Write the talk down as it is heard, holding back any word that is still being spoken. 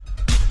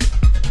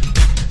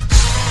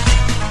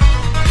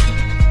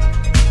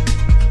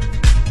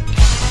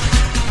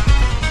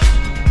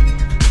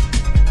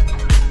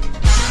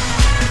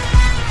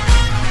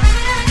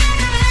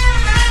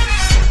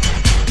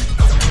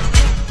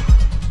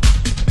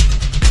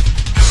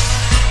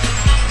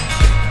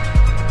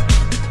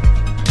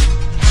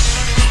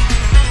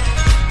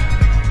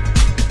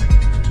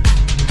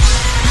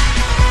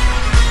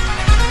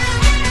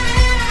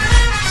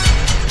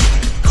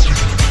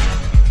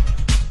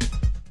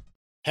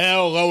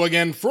Hello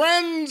again,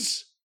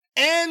 friends!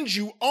 And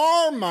you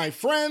are my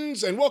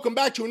friends, and welcome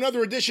back to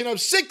another edition of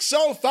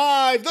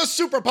 605, the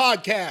Super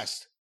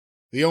Podcast.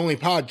 The only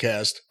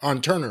podcast on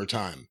Turner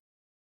Time.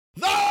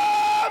 The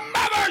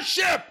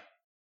Mothership!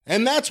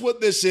 And that's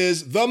what this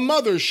is, the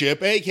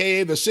Mothership,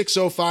 aka the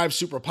 605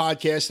 Super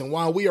Podcast. And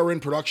while we are in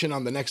production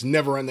on the next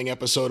never-ending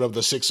episode of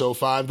the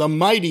 605, the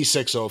mighty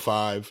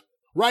 605,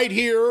 right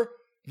here,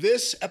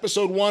 this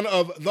episode 1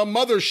 of the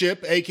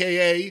Mothership,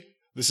 aka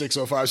the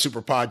 605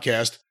 Super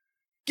Podcast,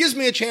 gives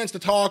me a chance to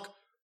talk,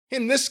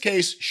 in this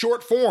case,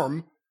 short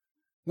form,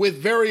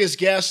 with various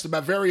guests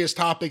about various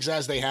topics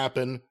as they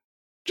happen.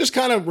 Just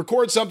kind of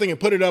record something and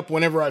put it up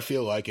whenever I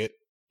feel like it.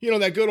 You know,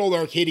 that good old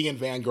Arcadian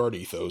Vanguard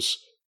ethos.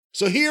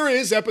 So here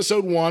is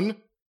episode 1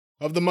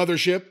 of the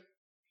Mothership,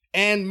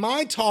 and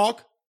my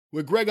talk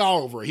with Greg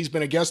Oliver. He's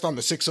been a guest on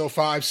the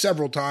 605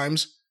 several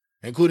times,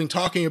 including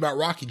talking about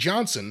Rocky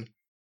Johnson.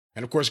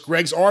 And of course,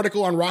 Greg's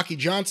article on Rocky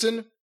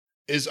Johnson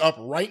is up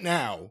right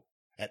now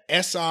at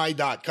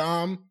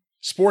SI.com,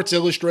 Sports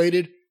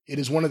Illustrated. It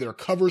is one of their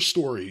cover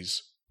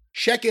stories.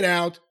 Check it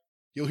out.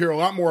 You'll hear a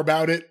lot more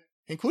about it,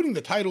 including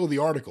the title of the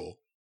article.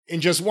 In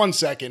just 1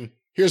 second,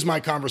 here's my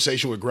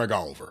conversation with Greg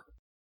Oliver.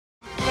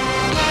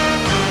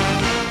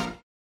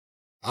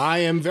 I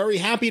am very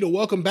happy to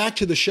welcome back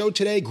to the show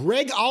today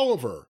Greg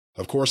Oliver,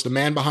 of course, the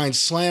man behind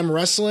Slam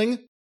Wrestling,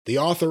 the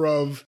author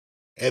of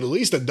at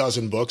least a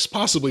dozen books,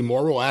 possibly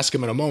more. We'll ask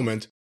him in a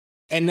moment.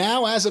 And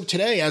now, as of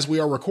today, as we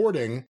are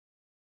recording,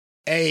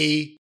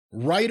 a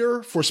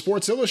writer for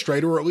Sports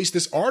Illustrated, or at least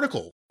this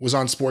article was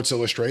on Sports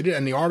Illustrated,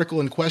 and the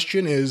article in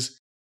question is,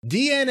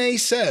 DNA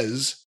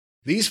says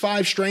these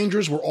 5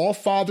 strangers were all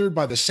fathered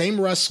by the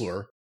same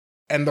wrestler,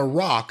 and The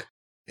Rock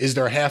is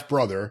their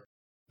half-brother.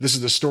 This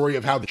is the story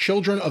of how the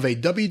children of a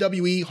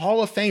WWE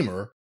Hall of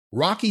Famer,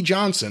 Rocky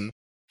Johnson,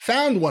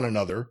 found one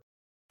another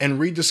and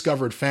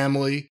rediscovered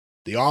family.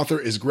 The author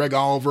is Greg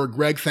Oliver.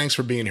 Greg, thanks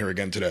for being here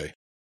again today.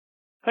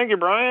 Thank you,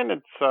 Brian.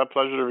 It's a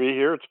pleasure to be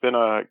here. It's been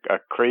a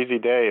crazy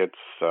day.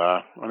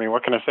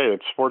 What can I say?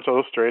 It's Sports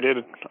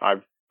Illustrated. I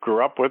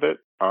grew up with it,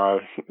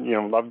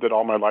 loved it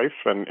all my life,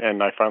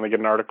 and I finally get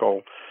an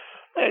article.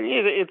 And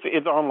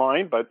it's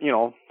online, but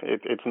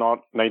it's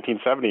not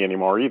 1970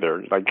 anymore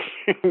either. Like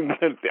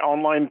the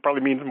online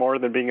probably means more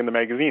than being in the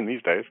magazine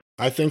these days.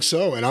 I think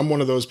so, and I'm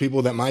one of those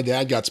people that my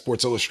dad got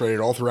Sports Illustrated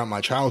all throughout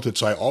my childhood,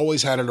 so I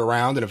always had it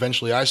around, and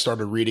eventually I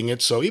started reading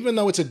it. So even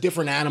though it's a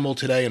different animal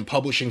today and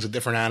publishing's a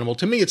different animal,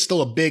 to me it's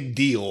still a big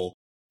deal.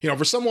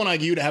 For someone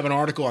like you to have an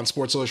article on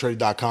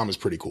SportsIllustrated.com is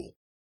pretty cool.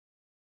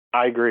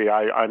 I agree.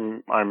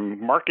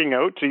 I'm marking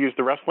out, to use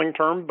the wrestling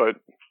term, but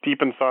deep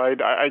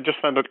inside, I just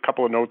sent a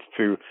couple of notes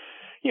to,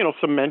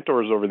 some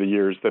mentors over the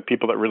years, that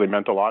people that really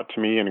meant a lot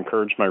to me and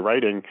encouraged my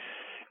writing.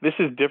 This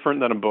is different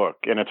than a book,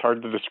 and it's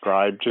hard to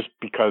describe just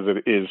because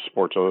it is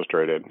Sports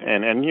Illustrated.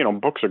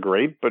 And books are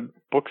great, but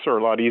books are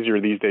a lot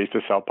easier these days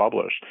to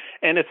self-publish.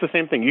 And it's the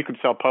same thing. You could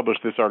self-publish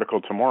this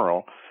article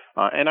tomorrow,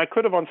 and I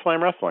could have on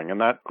Slam Wrestling,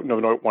 and that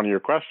one of your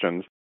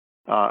questions.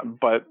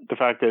 But the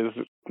fact is,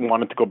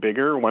 wanted to go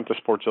bigger, went to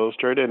Sports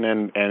Illustrated,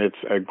 and it's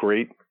a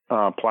great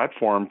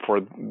platform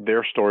for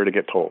their story to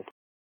get told.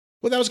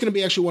 Well, that was going to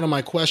be actually one of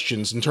my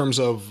questions in terms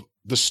of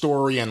the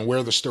story and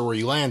where the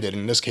story landed.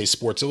 In this case,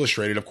 Sports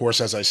Illustrated. Of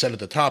course, as I said at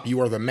the top, you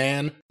are the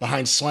man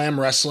behind Slam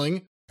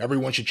Wrestling.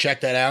 Everyone should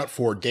check that out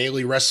for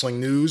daily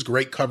wrestling news,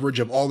 great coverage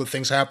of all the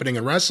things happening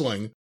in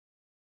wrestling.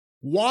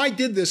 Why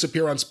did this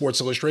appear on Sports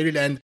Illustrated?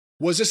 And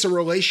was this a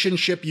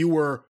relationship you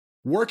were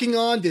working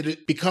on? Did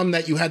it become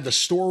that you had the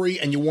story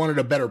and you wanted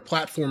a better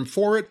platform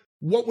for it?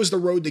 What was the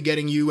road to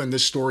getting you and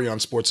this story on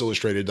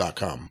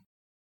SportsIllustrated.com?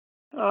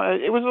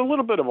 It was a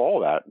little bit of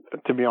all that,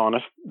 to be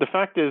honest. The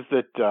fact is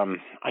that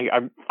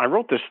I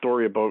wrote this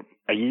story about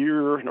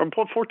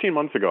 14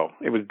 months ago.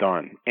 It was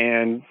done.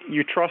 And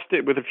you trust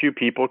it with a few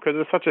people because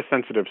it's such a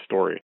sensitive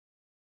story.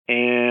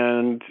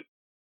 And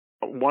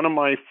one of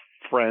my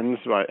friends,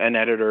 an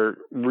editor,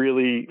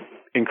 really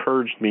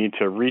encouraged me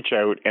to reach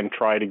out and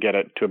try to get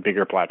it to a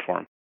bigger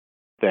platform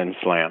than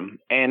Slam.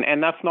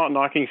 And that's not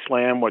knocking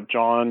Slam. What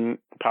John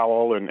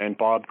Powell and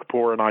Bob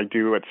Kapoor and I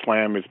do at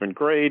Slam has been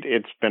great.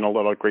 It's been a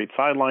little great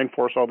sideline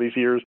for us all these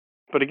years.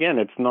 But again,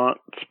 it's not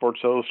Sports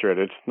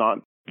Illustrated. It's not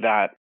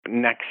that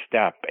next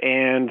step.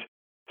 And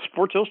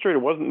Sports Illustrated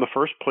wasn't the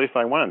first place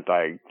I went.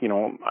 I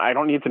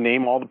don't need to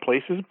name all the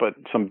places, but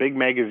some big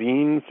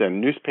magazines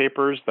and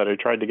newspapers that I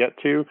tried to get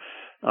to.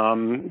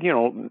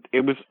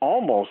 It was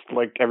almost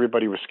like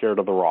everybody was scared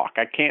of The Rock.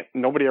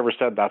 Nobody ever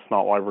said that's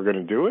not why we're going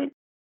to do it,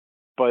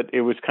 but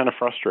it was kind of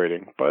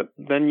frustrating. But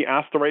then you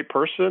ask the right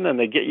person and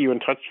they get you in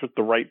touch with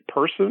the right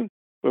person.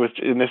 It was,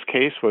 in this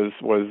case, was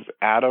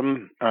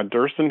Adam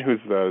Durson, who's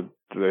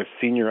the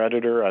senior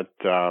editor at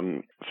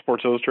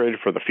Sports Illustrated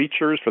for the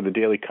features, for the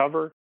daily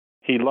cover.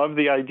 He loved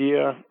the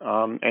idea,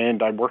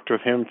 and I worked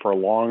with him for a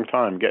long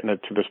time getting it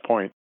to this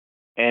point.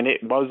 And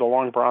it was a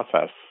long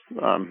process,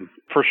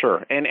 for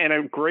sure. And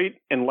a great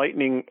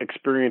enlightening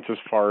experience as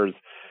far as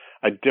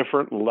a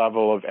different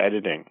level of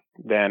editing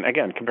than,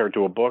 again, compared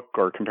to a book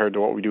or compared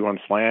to what we do on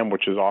Slam,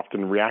 which is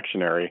often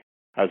reactionary.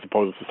 as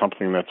opposed to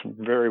something that's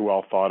very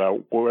well thought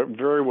out,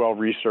 very well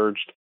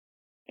researched,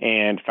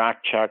 and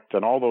fact-checked,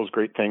 and all those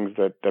great things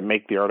that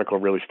make the article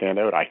really stand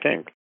out, I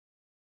think.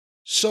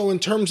 So in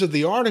terms of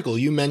the article,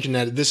 you mentioned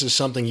that this is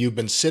something you've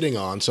been sitting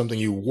on, something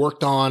you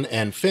worked on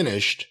and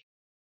finished.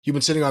 You've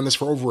been sitting on this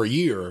for over a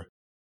year.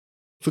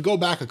 If we go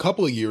back a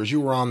couple of years,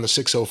 you were on the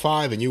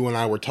 605, and you and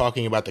I were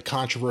talking about the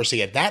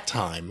controversy at that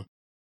time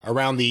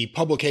around the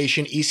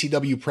publication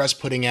ECW Press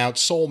putting out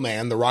Soul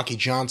Man, the Rocky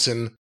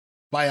Johnson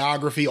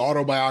biography,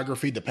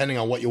 autobiography, depending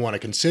on what you want to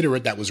consider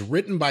it, that was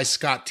written by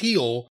Scott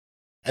Teal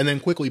and then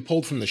quickly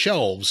pulled from the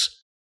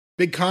shelves.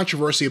 Big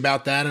controversy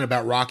about that and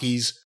about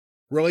Rocky's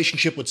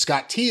relationship with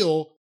Scott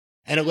Teal,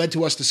 and it led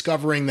to us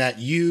discovering that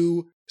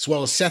you, as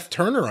well as Seth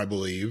Turner, I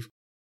believe,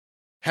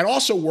 had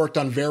also worked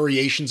on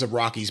variations of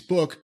Rocky's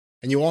book,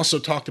 and you also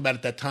talked about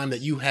at that time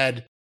that you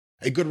had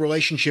a good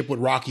relationship with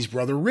Rocky's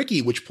brother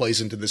Ricky, which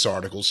plays into this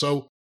article.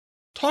 So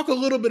talk a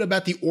little bit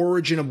about the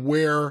origin of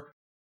where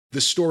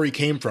the story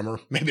came from, or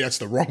maybe that's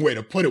the wrong way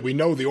to put it. We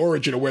know the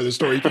origin of where the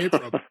story came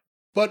from.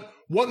 But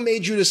what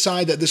made you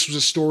decide that this was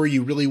a story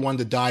you really wanted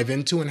to dive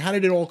into, and how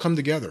did it all come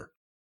together?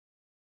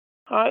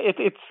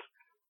 It's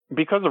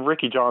because of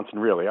Ricky Johnson,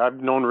 really.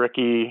 I've known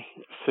Ricky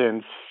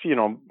since,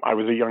 I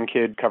was a young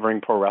kid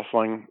covering pro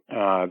wrestling.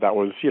 That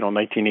was,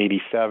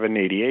 1987,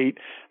 88,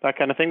 that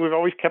kind of thing. We've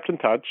always kept in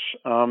touch.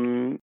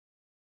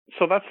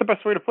 So that's the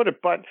best way to put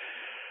it. But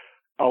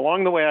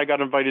along the way, I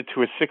got invited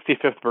to his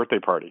 65th birthday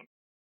party.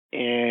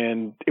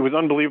 And it was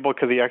unbelievable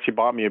because he actually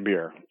bought me a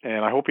beer.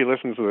 And I hope he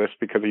listens to this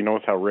because he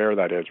knows how rare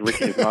that is.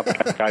 Ricky is not the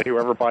kind of guy who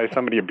ever buys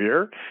somebody a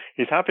beer.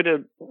 He's happy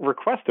to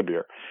request a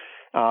beer.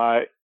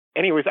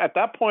 Anyways, at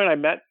that point, I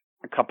met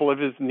a couple of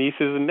his nieces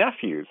and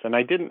nephews. And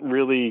I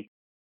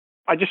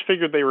just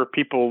figured they were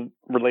people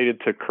related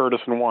to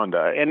Curtis and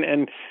Wanda.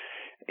 And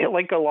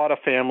like a lot of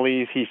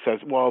families, he says,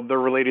 well, they're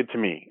related to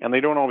me. And they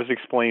don't always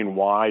explain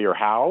why or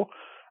how.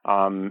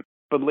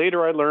 But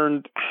later I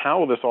learned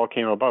how this all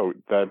came about,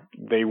 that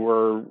they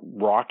were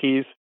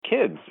Rocky's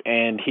kids,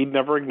 and he'd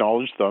never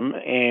acknowledged them,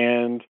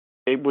 and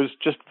it was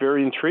just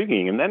very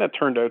intriguing. And then it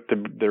turned out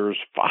that there's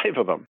 5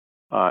 of them.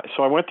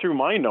 So I went through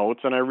my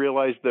notes, and I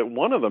realized that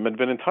one of them had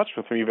been in touch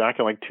with me back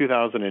in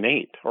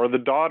 2008, or the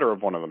daughter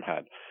of one of them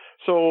had.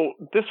 So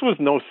this was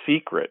no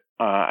secret,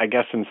 I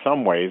guess, in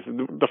some ways.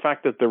 The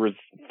fact that there was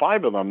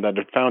 5 of them that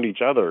had found each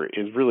other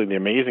is really the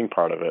amazing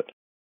part of it.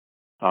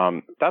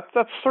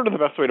 That's sort of the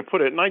best way to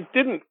put it. And I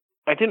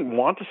didn't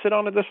want to sit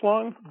on it this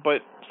long,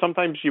 but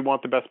sometimes you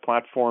want the best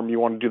platform, you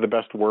want to do the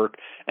best work.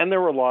 And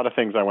there were a lot of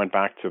things I went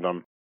back to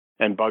them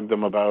and bugged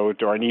them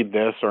about, or I need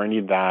this, or I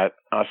need that.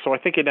 So I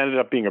think it ended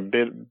up being a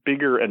bit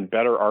bigger and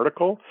better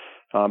article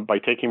by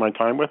taking my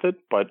time with it.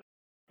 But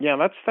yeah,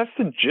 that's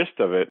the gist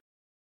of it.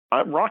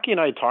 Rocky and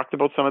I talked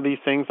about some of these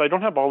things. I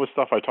don't have all the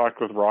stuff I talked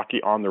with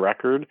Rocky on the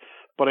record,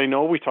 but I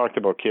know we talked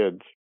about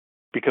kids,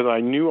 because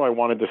I knew I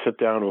wanted to sit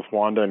down with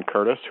Wanda and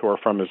Curtis, who are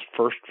from his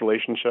first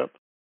relationship,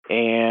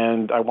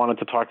 and I wanted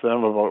to talk to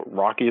them about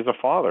Rocky as a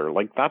father.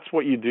 That's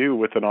what you do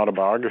with an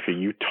autobiography.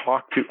 You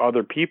talk to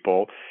other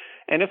people,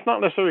 and it's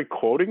not necessarily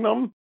quoting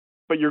them,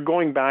 but you're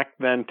going back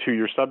then to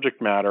your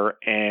subject matter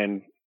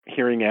and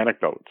hearing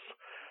anecdotes.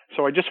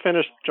 So I just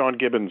finished John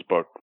Gibbons'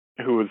 book,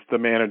 who was the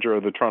manager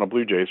of the Toronto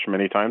Blue Jays for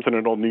many times and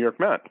an old New York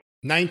Met.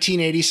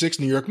 1986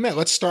 New York Met.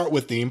 Let's start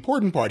with the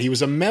important part. He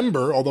was a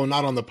member, although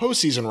not on the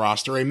postseason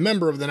roster, a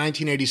member of the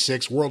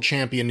 1986 world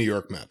champion New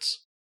York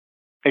Mets.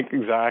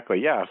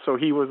 Exactly, yeah. So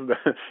he was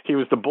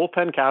the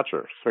bullpen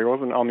catcher, so he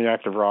wasn't on the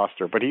active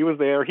roster, but he was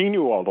there. He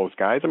knew all those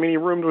guys. I mean, he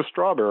roomed with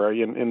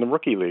Strawberry in the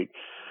rookie league,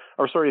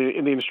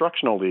 in the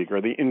instructional league,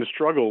 or the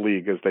in-the-struggle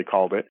league, as they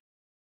called it.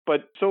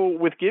 But so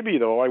with Gibby,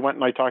 though, I went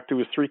and I talked to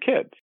his 3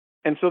 kids.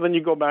 And so then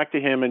you go back to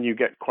him and you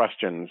get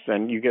questions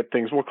and you get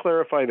things, well,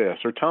 clarify this,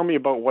 or tell me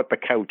about what the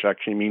couch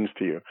actually means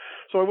to you.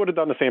 So I would have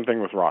done the same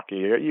thing with Rocky.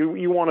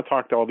 You want to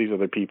talk to all these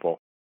other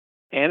people.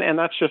 And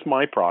that's just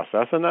my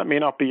process, and that may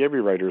not be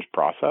every writer's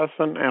process.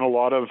 And a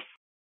lot of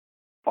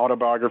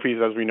autobiographies,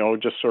 as we know,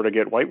 just sort of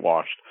get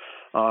whitewashed.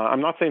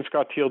 I'm not saying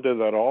Scott Teal did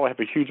that at all. I have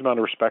a huge amount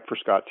of respect for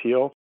Scott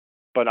Teal,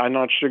 but I'm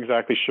not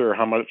exactly sure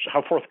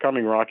how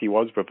forthcoming Rocky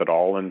was with it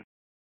all. And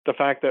the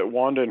fact that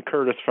Wanda and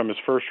Curtis from his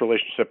first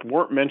relationship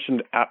weren't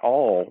mentioned at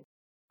all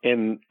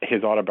in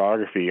his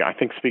autobiography, I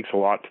think speaks a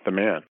lot to the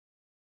man.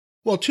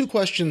 Well, 2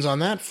 questions on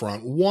that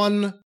front.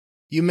 One,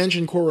 you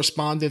mentioned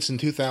correspondence in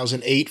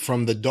 2008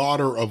 from the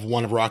daughter of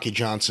one of Rocky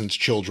Johnson's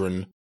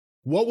children.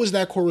 What was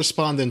that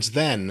correspondence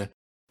then?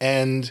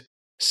 And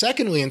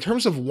secondly, in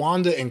terms of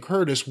Wanda and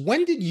Curtis,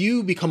 when did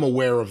you become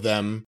aware of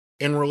them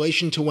in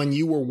relation to when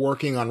you were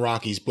working on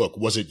Rocky's book?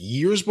 Was it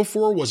years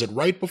before? Was it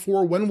right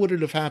before? When would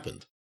it have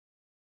happened?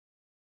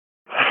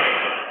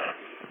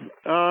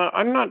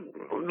 I'm not.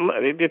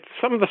 It's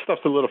some of the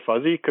stuff's a little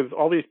fuzzy because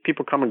all these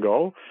people come and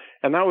go,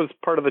 and that was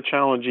part of the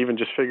challenge. Even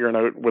just figuring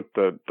out with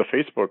the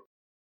Facebook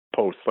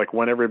posts, like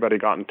when everybody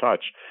got in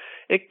touch,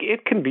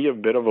 it can be a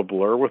bit of a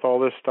blur with all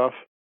this stuff.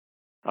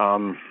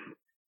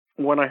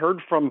 When I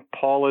heard from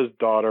Paula's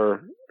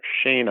daughter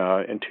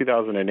Shayna in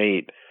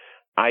 2008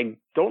 I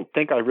don't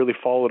think I really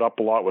followed up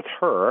a lot with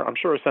her. I'm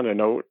sure I sent a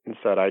note and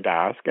said I'd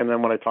ask. And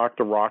then when I talked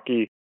to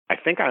Rocky, I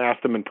think I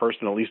asked him in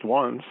person at least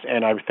once,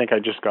 and I think I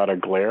just got a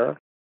glare.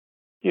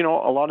 You know,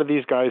 a lot of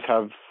these guys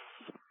have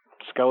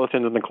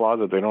skeletons in the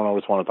closet they don't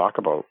always want to talk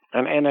about.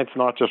 And it's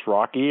not just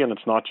Rocky, and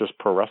it's not just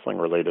pro wrestling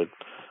related.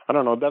 I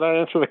don't know. Did I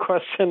answer the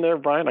question there,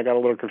 Brian? I got a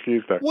little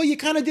confused there. Well, you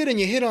kind of did, and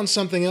you hit on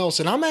something else.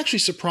 And I'm actually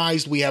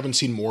surprised we haven't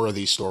seen more of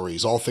these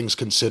stories, all things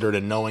considered,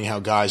 and knowing how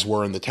guys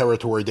were in the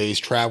territory days,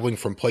 traveling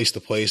from place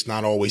to place,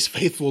 not always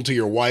faithful to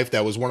your wife.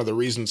 That was one of the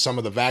reasons some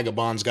of the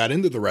vagabonds got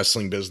into the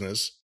wrestling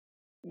business.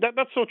 That's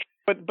so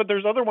true. But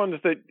there's other ones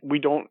that we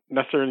don't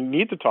necessarily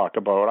need to talk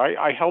about.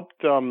 I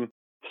helped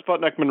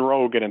Sputnik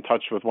Monroe get in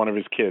touch with one of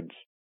his kids.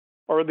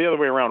 Or the other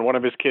way around, one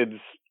of his kids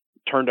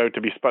turned out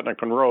to be Sputnik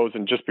Monroe's,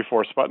 and just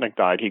before Sputnik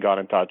died, he got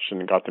in touch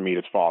and got to meet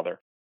his father.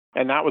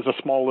 And that was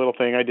a small little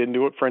thing. I didn't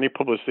do it for any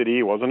publicity.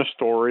 It wasn't a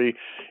story.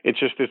 It's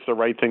the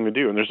right thing to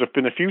do. And there's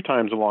been a few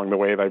times along the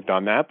way that I've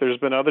done that. There's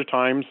been other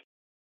times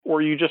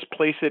where you just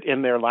place it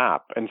in their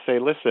lap and say,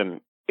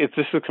 listen, this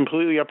is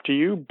completely up to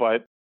you,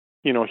 but,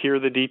 you know, here are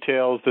the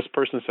details. This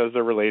person says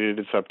they're related.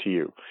 It's up to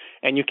you.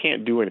 And you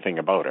can't do anything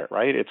about it,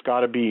 right? It's got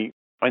to be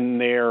in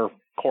their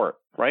court,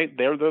 right?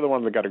 They're the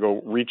ones that got to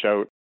go reach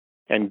out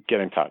and get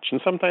in touch. And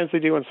sometimes they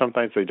do and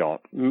sometimes they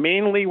don't.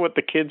 Mainly what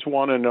the kids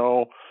want to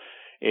know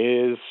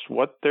is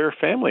what their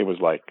family was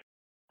like,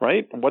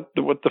 right? What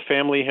the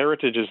family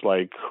heritage is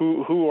like.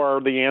 Who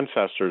are the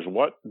ancestors?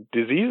 What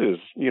diseases,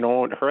 you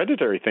know,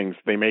 hereditary things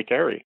they may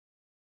carry.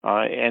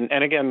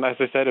 And again, as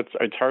I said,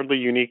 it's hardly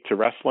unique to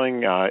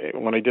wrestling.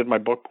 When I did my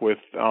book with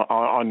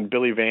on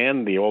Billy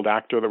Van, the old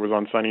actor that was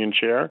on Sonny and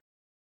Cher,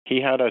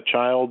 he had a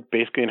child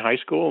basically in high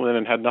school and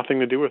it had nothing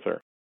to do with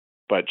her.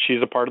 But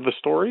she's a part of the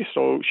story,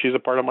 so she's a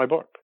part of my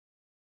book.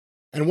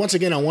 And once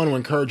again, I want to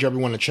encourage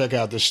everyone to check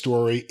out this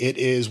story. It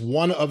is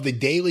one of the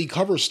daily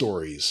cover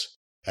stories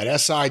at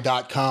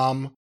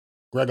SI.com.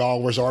 Greg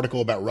Oliver's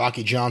article about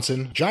Rocky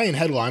Johnson. Giant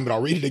headline, but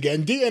I'll read it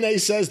again. DNA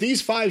says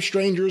these 5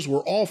 strangers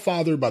were all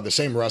fathered by the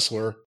same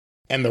wrestler,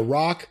 and The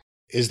Rock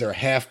is their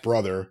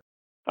half-brother.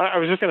 I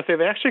was just going to say,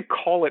 they actually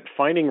call it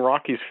Finding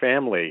Rocky's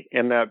Family,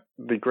 and that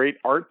the great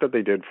art that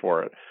they did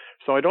for it.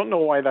 So I don't know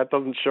why that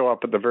doesn't show up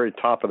at the very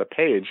top of the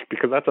page,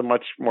 because that's a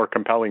much more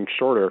compelling,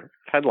 shorter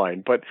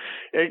headline. But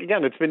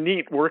again, it's been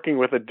neat working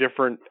with a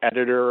different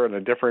editor and a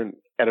different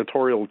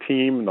editorial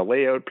team and the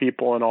layout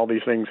people and all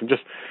these things, and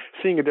just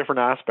seeing a different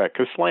aspect.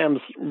 Because Slam's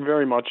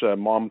very much a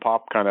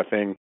mom-pop kind of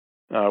thing,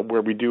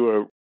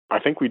 where I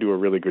think we do a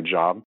really good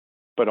job,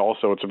 but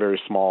also it's a very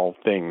small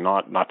thing,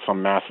 not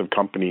some massive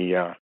company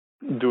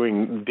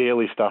doing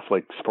daily stuff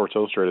like Sports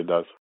Illustrated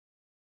does.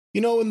 You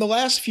know, in the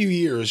last few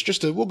years,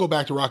 we'll go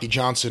back to Rocky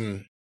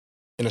Johnson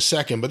in a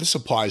second, but this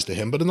applies to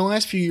him. But in the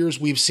last few years,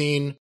 we've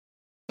seen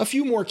a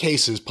few more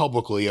cases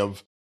publicly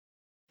of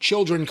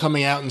children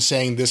coming out and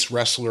saying this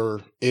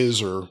wrestler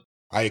is, or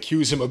I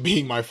accuse him of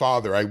being my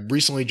father. I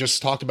recently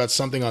just talked about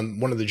something on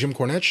one of the Jim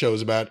Cornette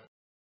shows about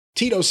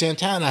Tito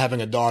Santana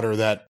having a daughter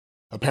that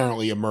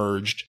apparently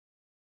emerged.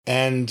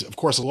 And of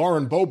course,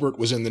 Lauren Boebert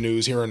was in the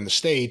news here in the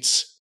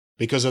States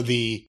because of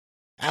the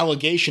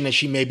allegation that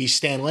she may be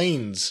Stan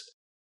Lane's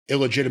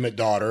illegitimate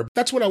daughter.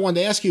 That's what I wanted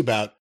to ask you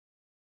about.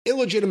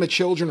 Illegitimate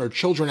children or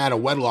children out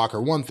of wedlock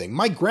are one thing.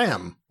 Mike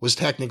Graham was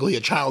technically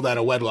a child out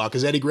of wedlock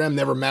because Eddie Graham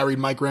never married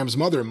Mike Graham's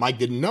mother and Mike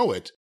didn't know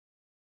it.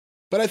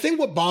 But I think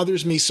what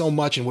bothers me so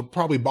much, and what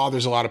probably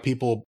bothers a lot of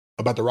people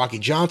about the Rocky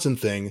Johnson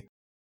thing,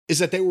 is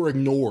that they were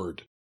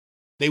ignored.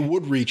 They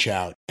would reach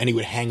out and he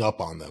would hang up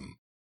on them.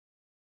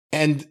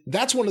 And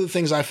that's one of the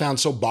things I found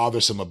so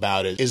bothersome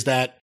about it, is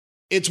that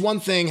it's one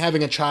thing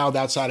having a child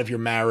outside of your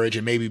marriage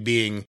and maybe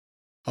being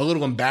a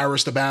little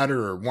embarrassed about it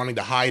or wanting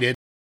to hide it.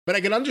 But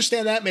I can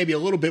understand that maybe a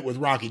little bit with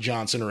Rocky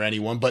Johnson or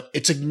anyone, but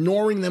it's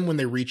ignoring them when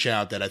they reach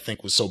out that I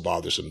think was so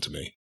bothersome to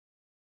me.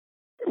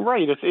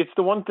 Right. It's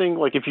the one thing,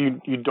 like if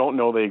you don't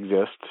know they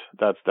exist,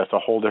 that's a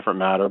whole different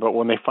matter. But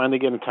when they finally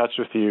get in touch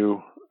with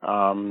you,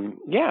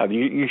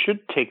 you should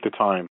take the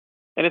time.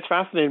 And it's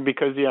fascinating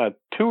because,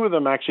 2 of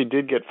them actually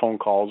did get phone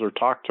calls or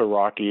talk to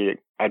Rocky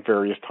at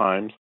various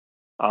times.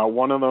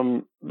 One of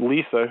them,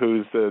 Lisa,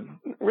 who's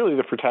really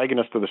the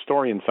protagonist of the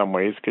story in some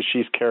ways, because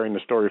she's carrying the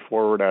story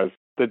forward as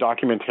the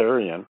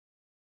documentarian.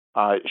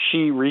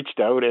 She reached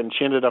out and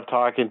she ended up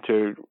talking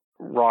to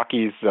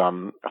Rocky's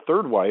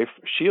third wife,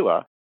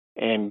 Sheila,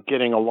 and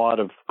getting a lot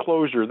of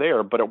closure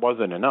there, but it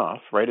wasn't enough,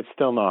 right? It's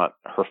still not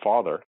her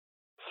father.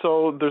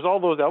 So there's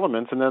all those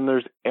elements, and then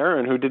there's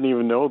Aaron, who didn't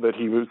even know that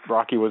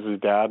Rocky was his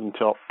dad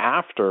until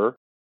after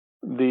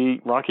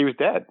Rocky was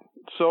dead.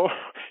 So,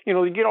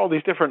 you get all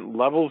these different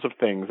levels of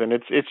things, and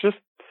it's just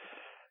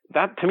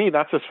that, to me,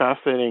 that's as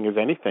fascinating as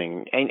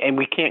anything. And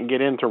we can't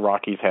get into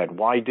Rocky's head.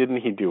 Why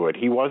didn't he do it?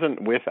 He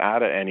wasn't with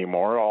Ada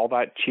anymore. All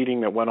that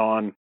cheating that went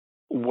on,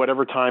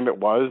 whatever time it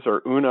was,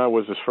 or Una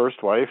was his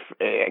first wife,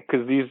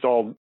 because these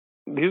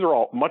are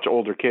all much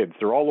older kids.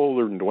 They're all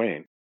older than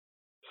Dwayne.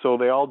 So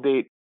they all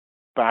date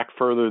back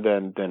further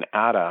than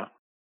Ada.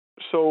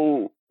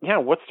 So,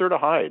 what's there to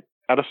hide?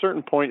 At a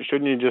certain point,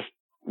 shouldn't you just,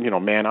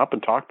 man up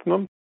and talk to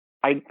them?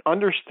 I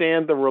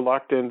understand the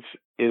reluctance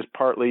is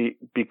partly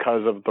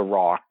because of The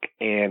Rock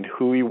and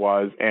who he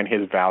was and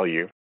his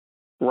value.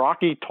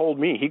 Rocky told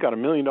me he got $1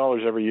 million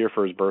every year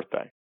for his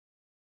birthday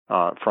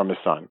from his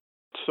son.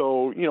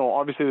 So,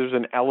 obviously there's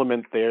an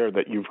element there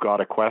that you've got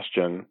to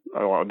question.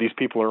 Oh, these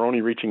people are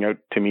only reaching out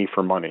to me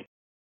for money.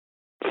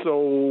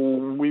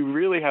 So we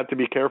really had to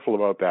be careful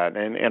about that.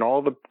 And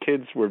all the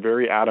kids were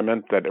very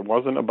adamant that it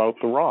wasn't about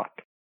The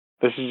Rock.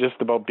 This is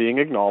just about being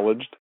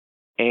acknowledged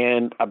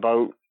and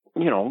about,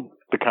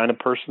 the kind of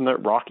person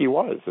that Rocky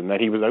was and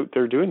that he was out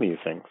there doing these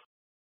things.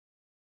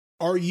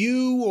 Are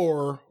you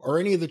or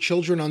any of the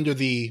children under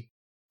the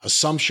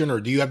assumption, or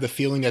do you have the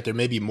feeling that there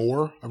may be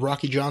more of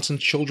Rocky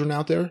Johnson's children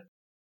out there?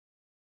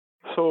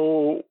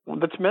 So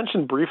that's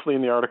mentioned briefly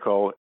in the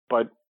article,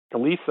 but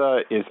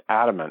Lisa is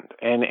adamant.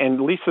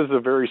 And Lisa's a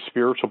very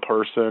spiritual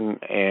person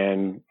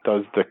and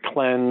does the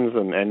cleanse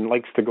and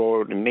likes to go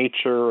out in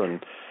nature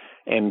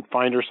and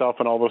find herself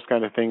and all those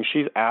kind of things.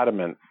 She's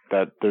adamant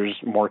that there's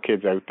more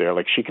kids out there.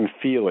 Like, she can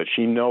feel it.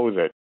 She knows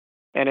it.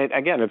 And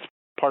it's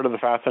part of the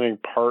fascinating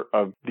part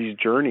of these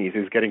journeys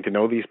is getting to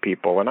know these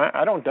people. And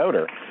I don't doubt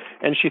her.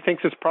 And she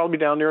thinks it's probably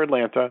down near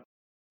Atlanta,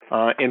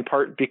 in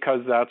part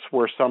because that's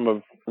where some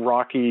of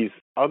Rocky's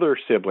other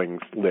siblings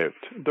lived.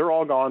 They're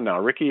all gone now.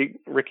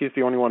 Ricky's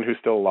the only one who's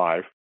still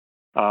alive.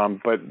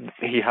 But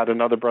he had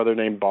another brother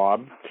named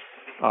Bob,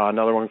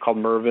 another one called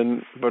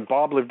Mervyn. But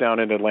Bob lived down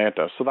in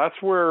Atlanta. So that's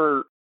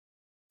where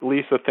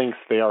Lisa thinks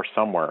they are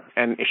somewhere.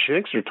 And she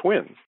thinks they're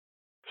twins.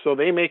 So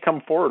they may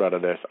come forward out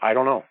of this. I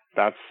don't know.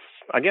 That's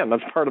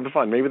part of the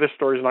fun. Maybe this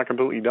story's not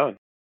completely done.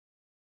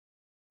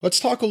 Let's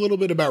talk a little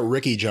bit about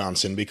Ricky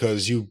Johnson,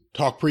 because you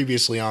talked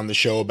previously on the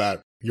show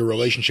about your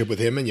relationship with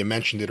him, and you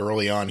mentioned it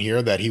early on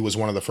here that he was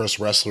one of the first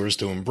wrestlers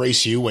to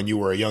embrace you when you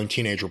were a young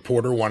teenage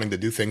reporter wanting to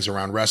do things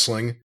around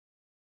wrestling.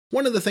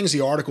 One of the things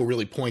the article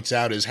really points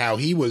out is how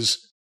he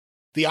was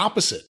the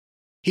opposite.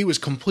 He was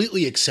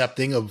completely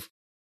accepting of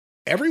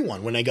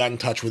everyone when they got in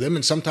touch with him,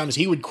 and sometimes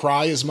he would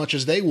cry as much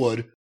as they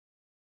would.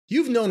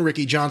 You've known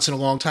Ricky Johnson a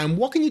long time.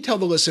 What can you tell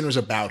the listeners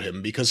about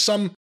him? Because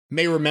some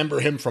may remember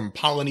him from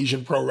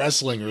Polynesian Pro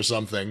Wrestling or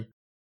something.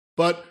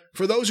 But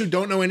for those who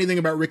don't know anything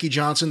about Ricky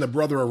Johnson, the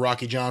brother of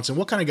Rocky Johnson,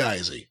 what kind of guy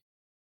is he?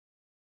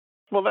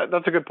 Well,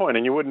 that's a good point.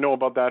 And you wouldn't know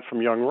about that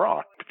from Young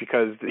Rock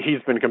because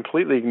he's been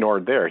completely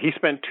ignored there. He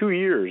spent 2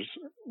 years,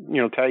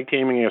 tag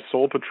teaming as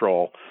Soul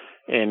Patrol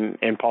in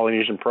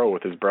Polynesian Pro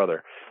with his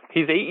brother.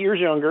 He's 8 years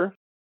younger,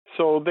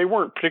 so they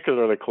weren't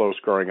particularly close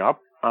growing up.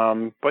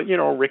 But,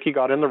 Ricky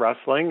got into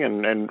wrestling,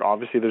 and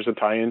obviously there's a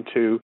tie-in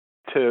to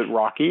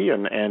Rocky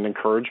and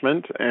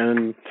encouragement.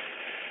 And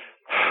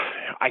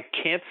I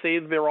can't say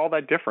they're all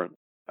that different,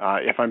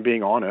 if I'm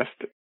being honest.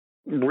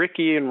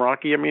 Ricky and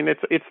Rocky,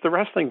 it's the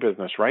wrestling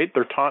business, right?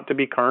 They're taught to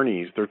be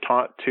carnies. They're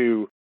taught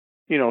to,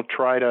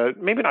 try to,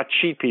 maybe not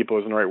cheat people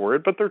isn't the right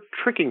word, but they're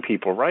tricking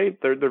people, right?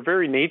 Their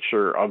very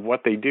nature of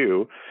what they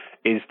do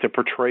is to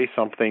portray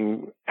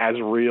something as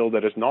real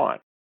that is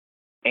not.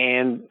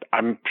 And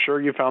I'm sure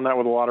you found that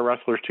with a lot of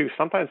wrestlers too.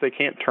 Sometimes they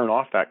can't turn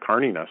off that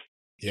carniness.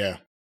 Yeah.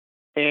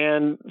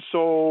 And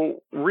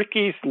so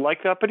Ricky's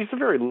like that, but he's a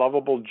very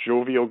lovable,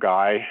 jovial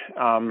guy.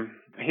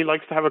 He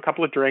likes to have a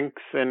couple of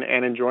drinks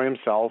and enjoy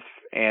himself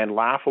and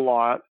laugh a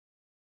lot.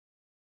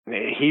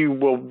 He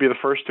will be the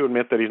first to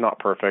admit that he's not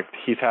perfect.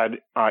 He's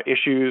had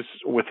issues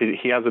with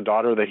he has a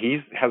daughter that he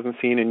hasn't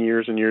seen in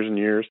years and years and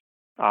years.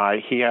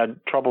 He had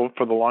trouble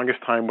for the longest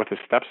time with his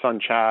stepson,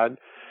 Chad.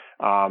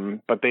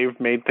 But they've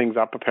made things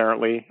up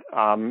apparently.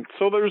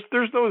 So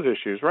there's those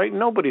issues, right?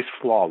 Nobody's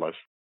flawless.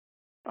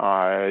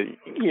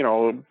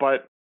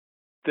 But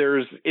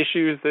there's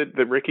issues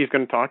that Ricky's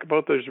going to talk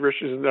about. There's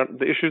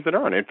the issues that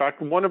aren't. In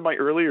fact, one of my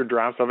earlier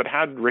drafts of it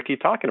had Ricky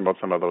talking about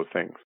some of those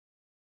things.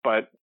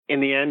 But in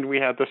the end, we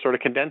had to sort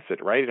of condense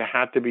it, right? It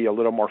had to be a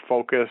little more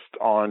focused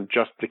on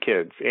just the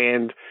kids.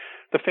 And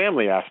the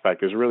family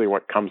aspect is really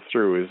what comes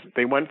through. Is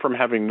they went from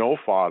having no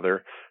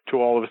father to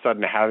all of a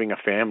sudden having a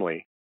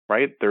family,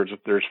 right? There's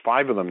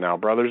 5 of them now,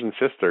 brothers and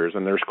sisters,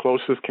 and they're as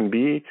close as can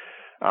be.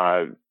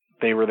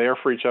 They were there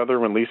for each other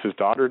when Lisa's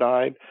daughter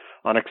died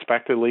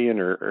unexpectedly in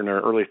her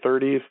early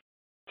 30s.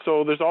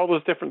 So there's all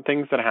those different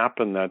things that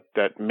happen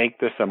that make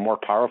this a more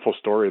powerful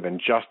story than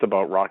just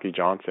about Rocky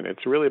Johnson.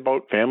 It's really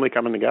about family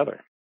coming together.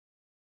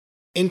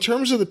 In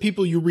terms of the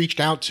people you reached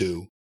out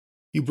to,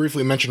 you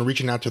briefly mentioned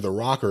reaching out to The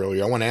Rock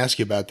earlier. I want to ask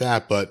you about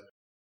that, but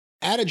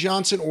Ada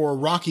Johnson or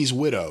Rocky's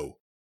widow,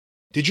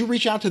 did you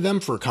reach out to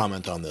them for a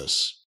comment on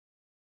this?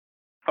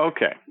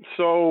 Okay,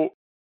 so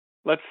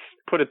let's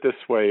put it this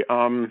way.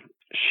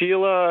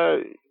 Sheila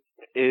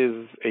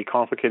is a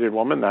complicated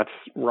woman. That's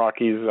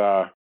Rocky's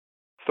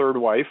third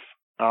wife.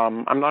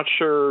 I'm not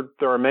sure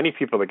there are many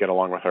people that get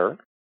along with her,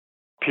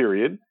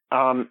 period.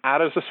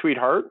 Ada's a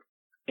sweetheart,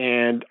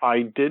 and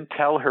I did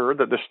tell her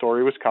that the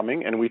story was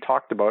coming, and we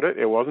talked about it.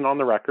 It wasn't on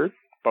the record,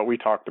 but we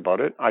talked about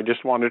it. I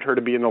just wanted her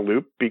to be in the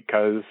loop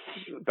because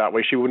that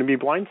way she wouldn't be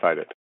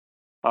blindsided.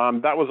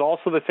 That was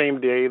also the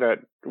same day that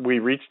we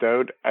reached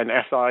out, and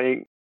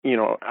SI,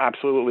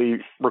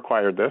 absolutely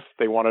required this.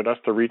 They wanted us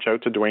to reach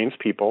out to Dwayne's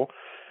people.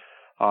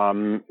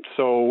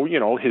 So,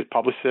 his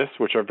publicists,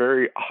 which are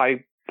very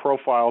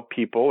high-profile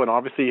people, and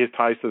obviously his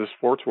ties to the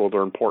sports world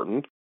are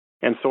important.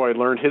 And so I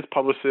learned his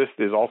publicist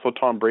is also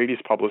Tom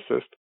Brady's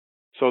publicist.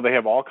 So they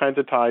have all kinds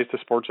of ties to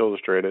Sports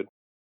Illustrated.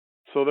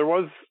 So there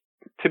was,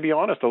 to be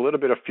honest, a little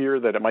bit of fear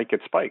that it might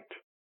get spiked.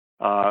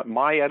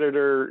 My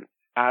editor,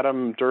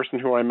 Adam Durson,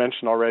 who I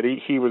mentioned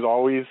already, he was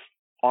always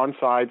on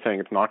side saying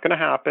it's not going to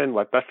happen,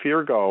 let that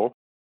fear go.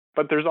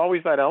 But there's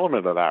always that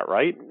element of that,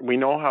 right? We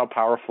know how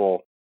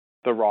powerful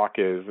The Rock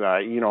is.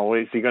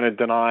 Is he going to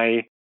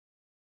deny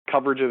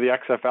coverage of the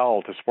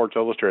XFL to Sports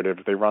Illustrated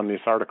if they run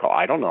this article?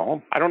 I don't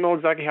know. I don't know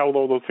exactly how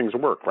all those things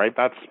work, right?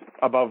 That's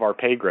above our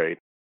pay grade.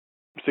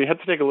 So you had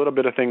to take a little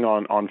bit of thing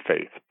on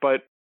faith.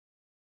 But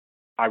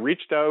I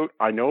reached out.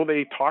 I know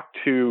they talked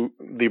to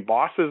the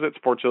bosses at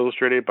Sports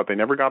Illustrated, but they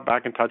never got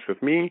back in touch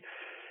with me.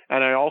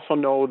 And I also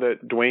know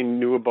that Dwayne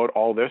knew about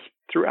all this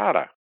through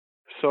Ada.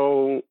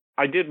 So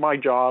I did my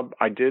job.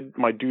 I did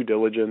my due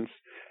diligence.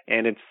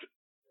 And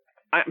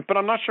but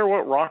I'm not sure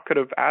what Rock could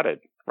have added,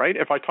 right?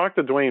 If I talk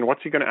to Dwayne,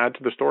 what's he going to add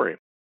to the story?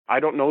 I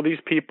don't know these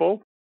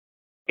people.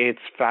 It's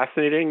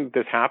fascinating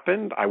this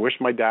happened. I wish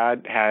my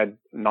dad had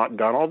not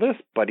done all this,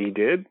 but he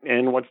did.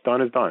 And what's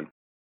done is done.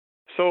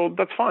 So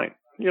that's fine.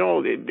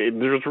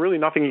 There's really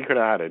nothing he could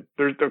have added.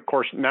 There's, of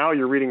course, now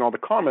you're reading all the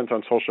comments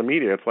on social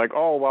media. It's like,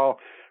 oh, well,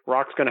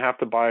 Rock's going to have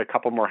to buy a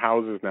couple more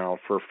houses now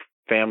for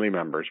family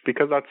members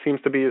because that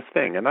seems to be his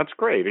thing. And that's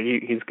great.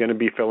 He's going to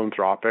be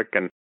philanthropic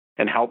and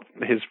help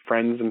his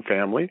friends and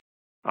family.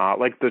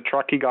 Like the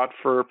truck he got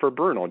for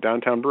Bruno,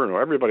 downtown Bruno.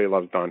 Everybody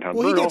loves downtown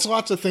Bruno. Well, he gets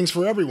lots of things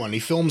for everyone. He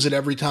films it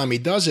every time he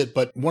does it.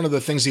 But one of the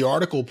things the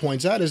article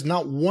points out is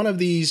not one of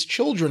these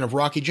children of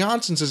Rocky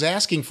Johnson's is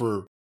asking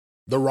for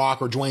The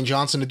Rock or Dwayne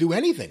Johnson to do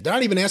anything. They're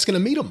not even asking to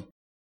meet him.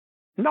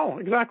 No,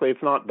 exactly.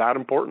 It's not that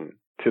important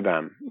to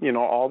them.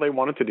 All they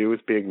wanted to do is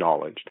be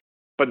acknowledged.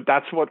 But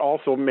that's what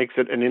also makes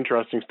it an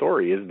interesting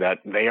story is that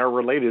they are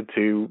related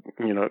to,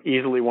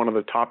 easily one of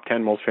the top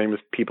 10 most famous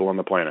people on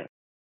the planet.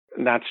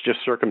 And that's just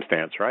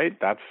circumstance, right?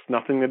 That's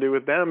nothing to do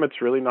with them.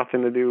 It's really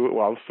nothing to do,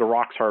 well, it's The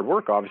Rock's hard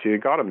work, obviously,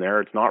 that got him there.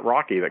 It's not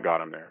Rocky that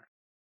got him there.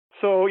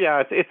 So,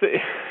 yeah,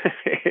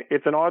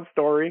 it's an odd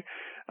story.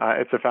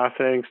 It's a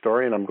fascinating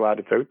story, and I'm glad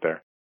it's out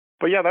there.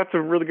 But, yeah, that's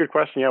a really good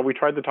question. Yeah, we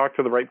tried to talk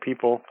to the right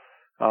people.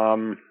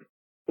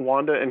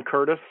 Wanda and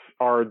Curtis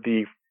are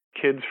the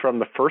kids from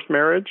the first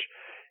marriage,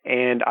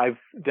 and I've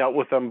dealt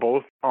with them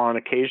both on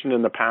occasion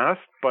in the past,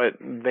 but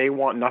they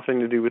want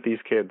nothing to do with these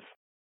kids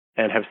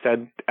and have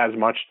said as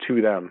much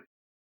to them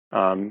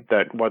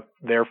that what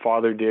their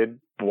father did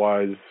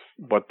was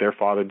what their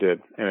father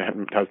did, and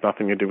it has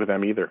nothing to do with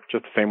them either,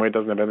 just the same way it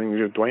doesn't have anything to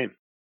do with Dwayne.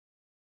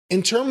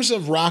 In terms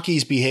of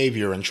Rocky's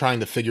behavior and trying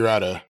to figure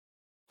out a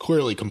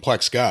clearly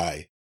complex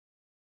guy,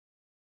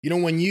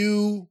 when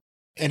you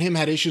and him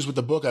had issues with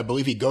the book, I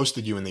believe he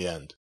ghosted you in the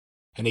end.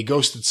 And he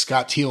ghosted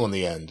Scott Teal in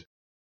the end.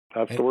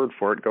 That's the word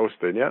for it,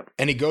 ghosted, yeah.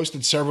 And he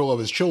ghosted several of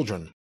his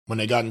children when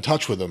they got in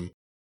touch with him.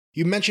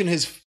 You mentioned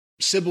his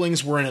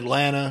siblings were in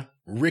Atlanta,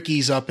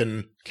 Ricky's up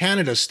in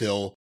Canada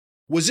still.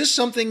 Was this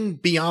something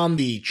beyond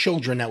the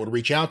children that would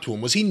reach out to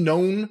him? Was he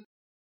known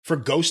for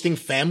ghosting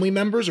family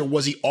members, or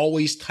was he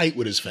always tight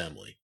with his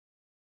family?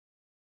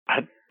 I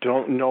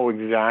don't know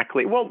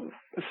exactly. Well,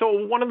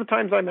 so one of the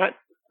times I met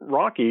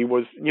Rocky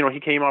was, he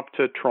came up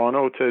to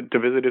Toronto to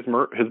visit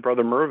his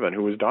brother Mervyn,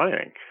 who was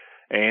dying.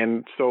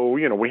 And so,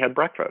 we had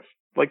breakfast.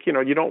 Like,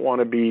 you don't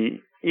want to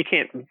you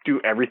can't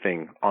do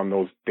everything on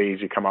those days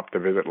you come up to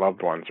visit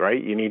loved ones,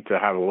 right? You need to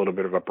have a little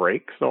bit of a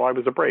break. So I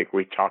was a break.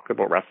 We talked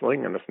about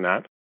wrestling and this and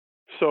that.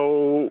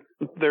 So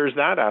there's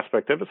that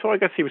aspect of it. So I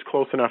guess he was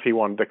close enough. He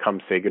wanted to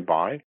come say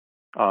goodbye.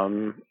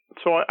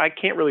 So I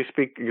can't really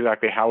speak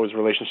exactly how his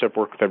relationship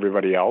worked with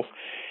everybody else.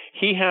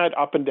 He had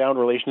up and down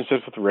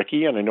relationships with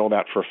Ricky, and I know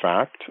that for a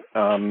fact.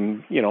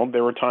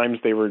 There were times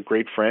they were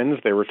great friends.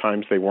 There were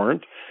times they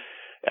weren't.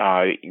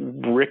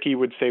 Ricky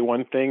would say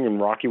one thing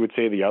and Rocky would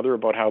say the other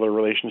about how their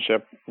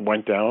relationship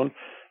went down.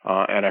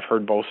 And I've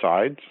heard both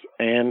sides.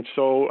 And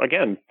so,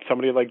 again,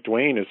 somebody like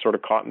Dwayne is sort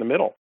of caught in the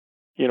middle.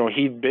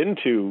 He'd been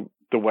to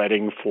the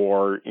wedding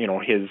for,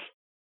 his,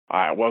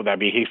 that'd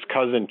be his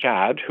cousin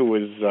Chad, who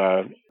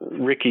was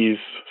Ricky's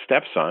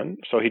stepson.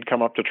 So he'd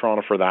come up to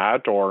Toronto for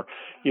that. Or,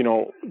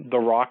 The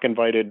Rock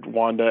invited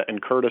Wanda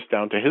and Curtis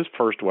down to his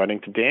first wedding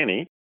to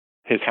Danny,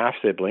 his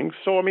half-siblings.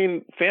 So, I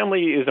mean,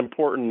 family is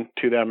important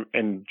to them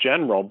in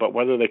general, but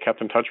whether they kept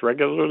in touch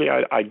regularly,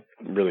 I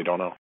really don't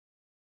know.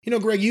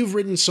 Greg, you've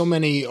written so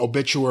many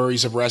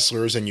obituaries of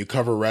wrestlers and you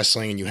cover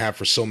wrestling and you have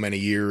for so many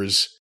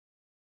years.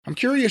 I'm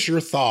curious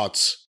your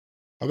thoughts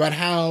about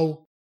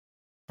how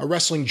a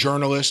wrestling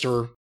journalist,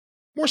 or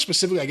more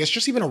specifically, I guess,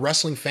 just even a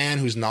wrestling fan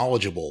who's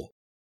knowledgeable,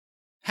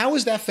 how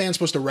is that fan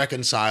supposed to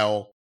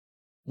reconcile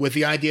with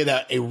the idea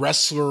that a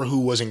wrestler who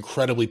was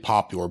incredibly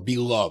popular,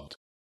 beloved,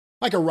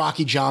 like a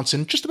Rocky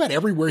Johnson, just about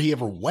everywhere he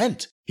ever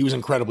went, he was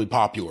incredibly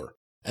popular,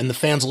 and the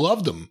fans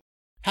loved him.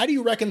 How do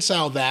you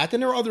reconcile that?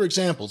 And there are other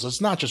examples.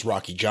 It's not just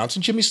Rocky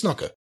Johnson, Jimmy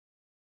Snuka.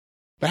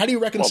 But how do you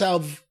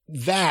reconcile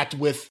that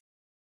with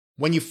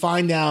when you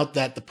find out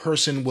that the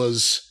person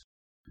was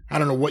I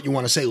don't know what you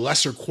want to say,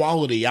 lesser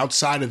quality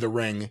outside of the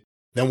ring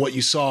than what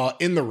you saw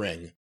in the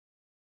ring.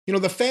 You know,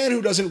 the fan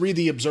who doesn't read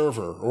The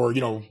Observer or,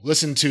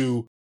 listen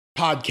to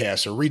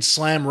podcasts or read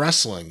Slam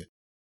Wrestling,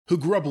 who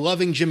grew up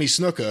loving Jimmy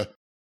Snuka,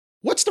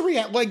 what's the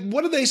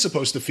what are they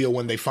supposed to feel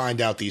when they find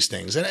out these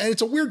things? And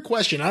it's a weird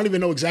question. I don't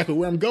even know exactly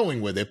where I'm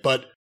going with it,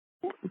 but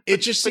it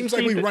just seems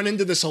like we run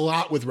into this a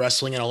lot with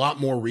wrestling and a lot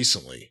more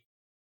recently.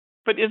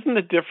 But isn't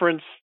the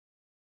difference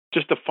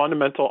just the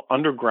fundamental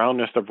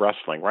undergroundness of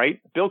wrestling, right?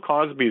 Bill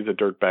Cosby is a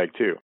dirtbag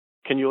too.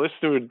 Can you listen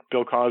to a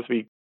Bill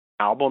Cosby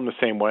album the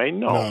same way?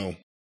 No.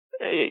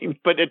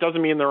 But it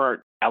doesn't mean there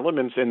aren't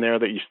elements in there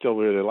that you still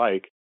really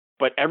like.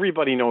 But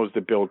everybody knows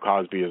that Bill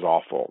Cosby is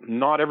awful.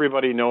 Not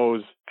everybody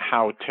knows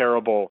how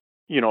terrible,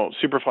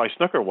 Superfly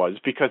Snooker was,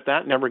 because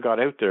that never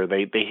got out there.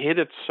 They hid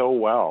it so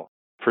well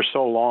for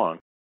so long.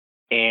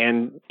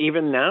 And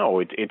even now,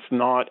 it's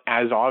not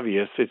as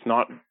obvious. It's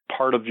not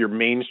part of your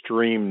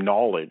mainstream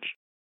knowledge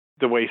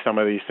the way some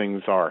of these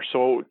things are.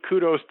 So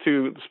kudos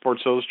to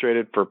Sports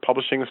Illustrated for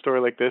publishing a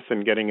story like this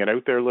and getting it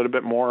out there a little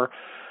bit more.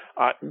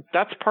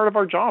 That's part of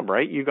our job,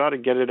 right? You got to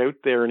get it out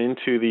there and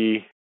into the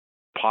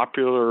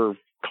popular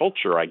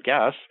culture, I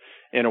guess,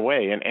 in a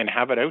way, and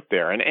have it out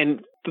there.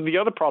 And the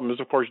other problem is,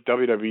 of course,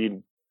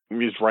 WWE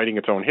is writing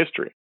its own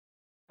history,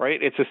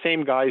 right? It's the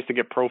same guys that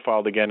get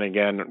profiled again and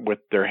again with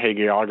their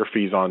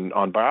hagiographies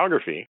on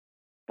Biography,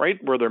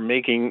 right? Where they're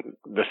making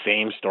the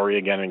same story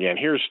again and again.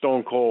 Here's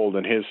Stone Cold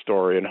and his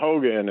story, and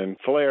Hogan and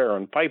Flair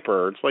and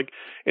Piper.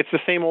 It's the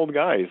same old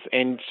guys.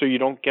 And so you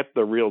don't get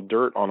the real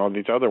dirt on all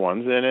these other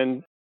ones. And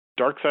then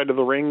Dark Side of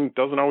the Ring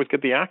doesn't always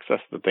get the access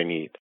that they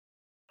need.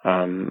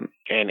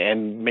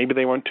 And maybe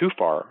they went too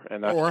far,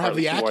 and that's or have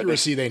the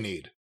accuracy they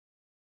need.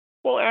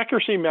 Well,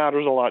 accuracy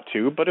matters a lot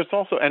too, but it's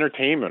also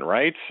entertainment,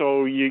 right?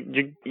 So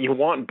you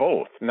want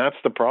both, and that's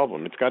the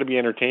problem. It's got to be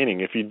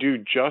entertaining. If you do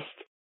just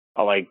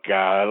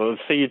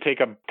let's say you take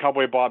a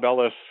Cowboy Bob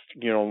Ellis,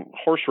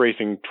 horse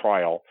racing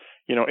trial,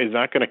 is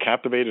that going to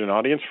captivate an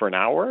audience for an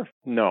hour?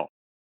 No.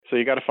 So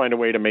you got to find a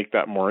way to make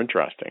that more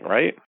interesting,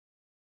 right?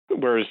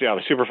 Whereas, the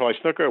Superfly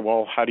Snooker,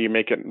 well, how do you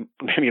make it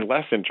any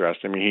less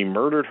interesting? I mean, he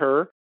murdered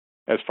her,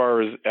 as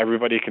far as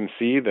everybody can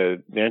see,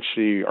 the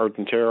Nancy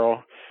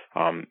Argentero.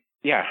 And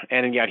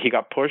yet he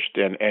got pushed,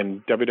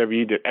 and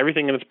WWE did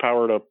everything in its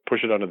power to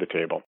push it under the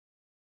table.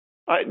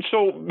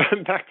 So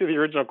back to the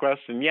original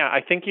question. Yeah,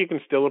 I think you can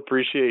still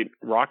appreciate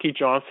Rocky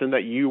Johnson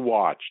that you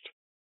watched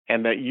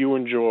and that you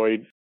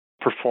enjoyed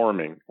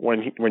performing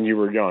when you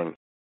were young.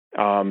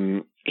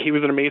 He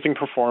was an amazing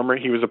performer.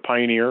 He was a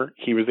pioneer.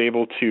 He was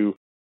able to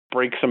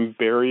break some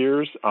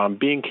barriers.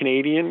 Being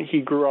Canadian,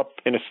 he grew up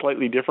in a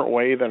slightly different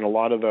way than a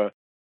lot of the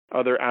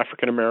other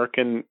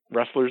African-American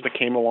wrestlers that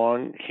came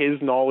along.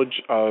 His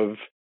knowledge of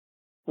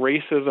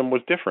racism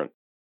was different,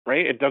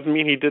 right? It doesn't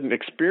mean he didn't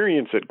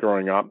experience it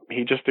growing up.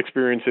 He just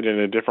experienced it in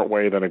a different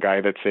way than a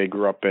guy that, say,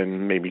 grew up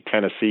in maybe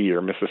Tennessee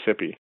or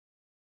Mississippi.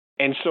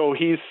 And so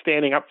he's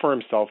standing up for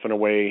himself in a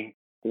way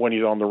when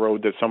he's on the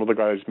road that some of the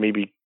guys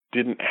maybe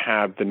didn't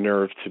have the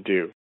nerve to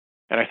do.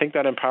 And I think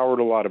that empowered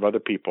a lot of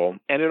other people.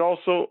 And it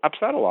also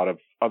upset a lot of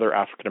other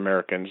African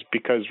Americans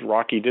because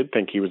Rocky did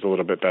think he was a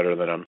little bit better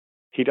than him.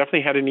 He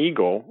definitely had an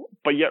ego,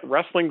 but yet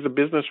wrestling's a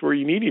business where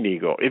you need an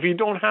ego. If you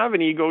don't have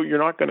an ego, you're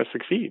not going to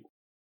succeed,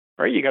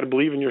 right? You got to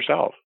believe in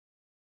yourself.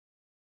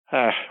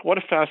 What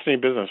a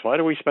fascinating business. Why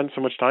do we spend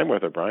so much time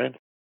with it, Brian?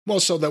 Well,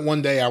 so that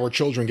one day our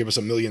children give us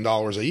 $1 million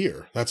a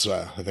year. That's,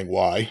 I think,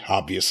 why,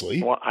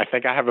 obviously. Well, I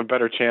think I have a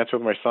better chance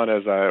with my son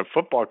as a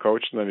football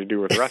coach than I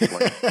do with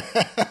wrestling.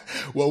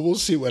 Well, we'll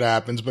see what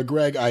happens. But,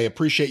 Greg, I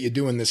appreciate you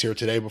doing this here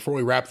today. Before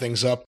we wrap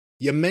things up,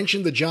 you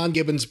mentioned the John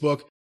Gibbons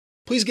book.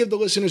 Please give the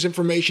listeners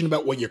information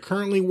about what you're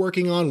currently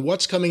working on,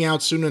 what's coming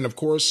out soon, and, of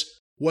course,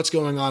 what's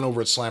going on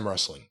over at Slam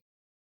Wrestling.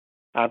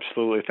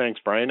 Absolutely. Thanks,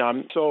 Brian.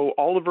 So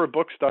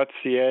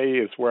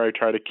oliverbooks.ca is where I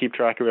try to keep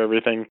track of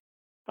everything.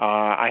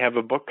 I have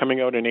a book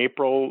coming out in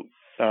April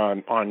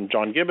on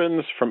John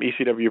Gibbons from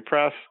ECW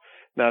Press.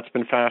 That's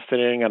been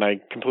fascinating, and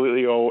I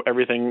completely owe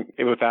everything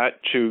with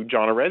that to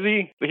John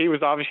Arezzi. He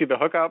was obviously the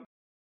hookup,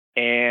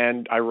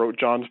 and I wrote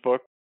John's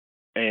book,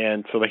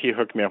 and so that he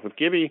hooked me up with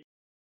Gibby.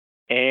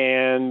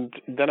 And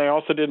then I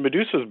also did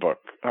Medusa's book,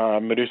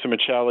 Medusa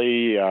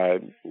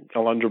Michelli,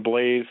 Alundra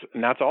Blaze,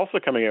 and that's also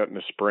coming out in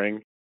the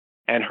spring.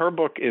 And her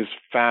book is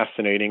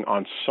fascinating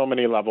on so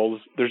many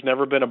levels. There's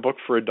never been a book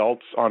for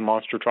adults on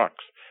monster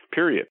trucks,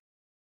 period.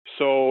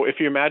 So if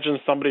you imagine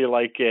somebody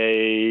like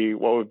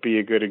what would be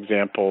a good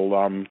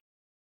example?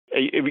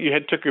 If you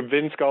took a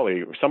Vin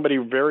Scully, somebody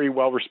very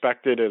well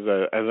respected as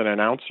an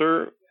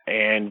announcer,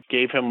 and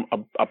gave him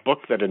a book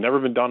that had never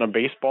been done on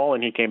baseball,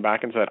 and he came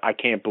back and said, I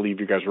can't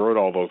believe you guys wrote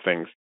all those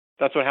things.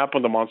 That's what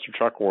happened to the monster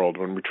truck world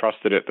when we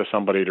trusted it to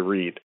somebody to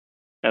read.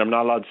 And I'm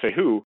not allowed to say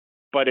who,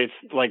 but it's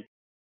like,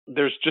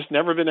 there's just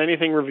never been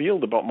anything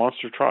revealed about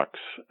monster trucks.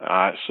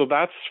 So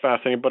that's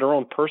fascinating, but her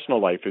own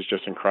personal life is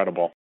just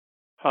incredible.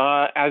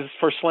 As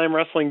for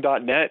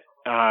slamwrestling.net,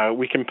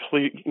 we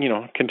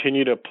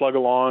continue to plug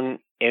along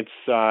It's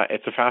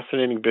a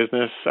fascinating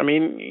business. I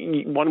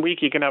mean, one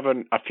week you can have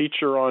a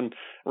feature on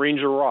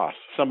Ranger Ross,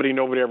 somebody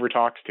nobody ever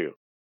talks to.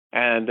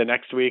 And the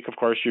next week, of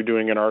course, you're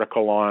doing an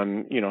article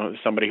on,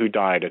 somebody who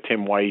died, a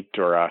Tim White,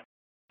 or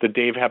the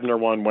Dave Hebner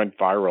one went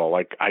viral.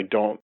 Like, I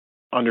don't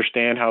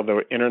understand how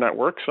the internet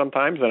works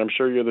sometimes, and I'm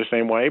sure you're the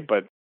same way,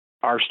 but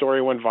our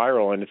story went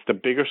viral, and it's the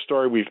biggest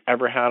story we've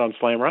ever had on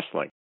Slam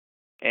Wrestling.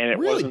 And it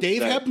really, wasn't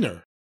Dave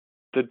Hebner?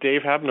 The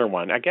Dave Hebner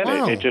one. Again,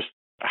 wow. it just,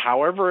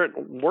 however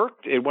it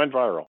worked, it went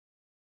viral.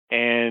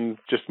 And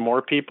just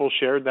more people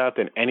shared that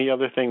than any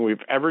other thing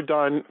we've ever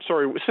done.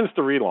 Sorry, since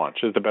the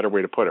relaunch is the better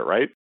way to put it,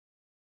 right?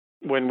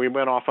 When we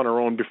went off on our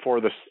own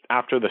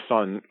after the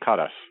Sun cut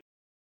us.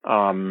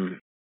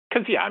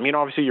 Because, yeah, I mean,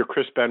 obviously your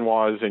Chris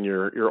Benoit's and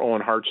your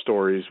Owen Hart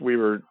stories, we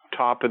were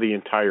top of the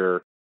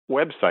entire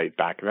website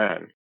back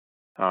then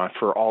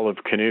for all of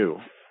Canoe.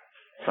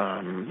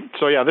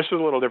 So, yeah, this is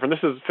a little different.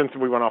 This is since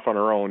we went off on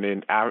our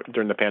own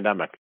during the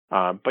pandemic.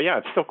 But, yeah,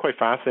 it's still quite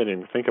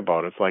fascinating to think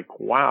about. It's like,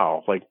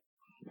 wow, like,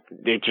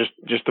 it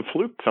just a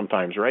fluke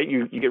sometimes, right?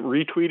 You get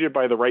retweeted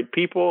by the right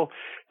people,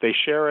 they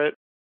share it,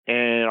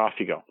 and off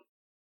you go.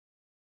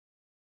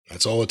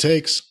 That's all it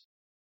takes.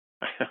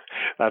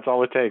 That's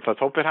all it takes. Let's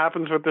hope it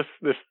happens with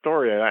this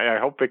story. I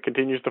hope it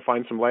continues to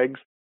find some legs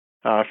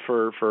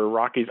for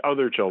Rocky's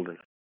other children.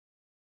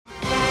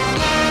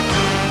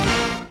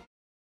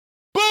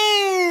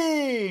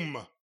 Boom!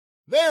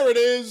 There it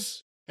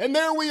is. And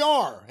there we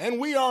are. And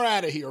we are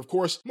out of here. Of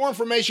course, more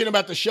information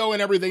about the show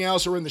and everything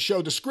else are in the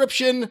show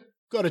description.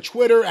 Go to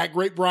Twitter at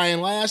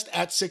GreatBrianLast,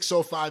 at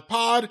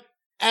 605pod,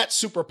 at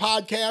Super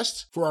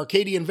Podcasts for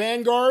Arcadian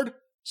Vanguard.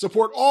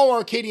 Support all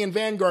Arcadian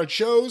Vanguard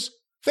shows.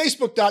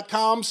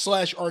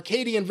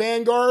 Facebook.com/Arcadian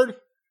Vanguard.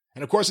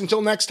 And of course,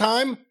 until next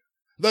time,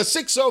 the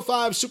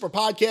 605 Super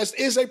Podcast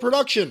is a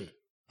production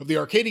of the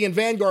Arcadian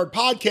Vanguard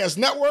Podcast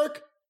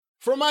Network.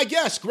 For my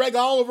guest, Greg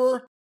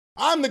Oliver,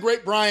 I'm the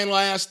Great Brian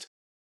Last.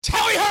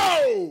 Tally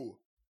ho!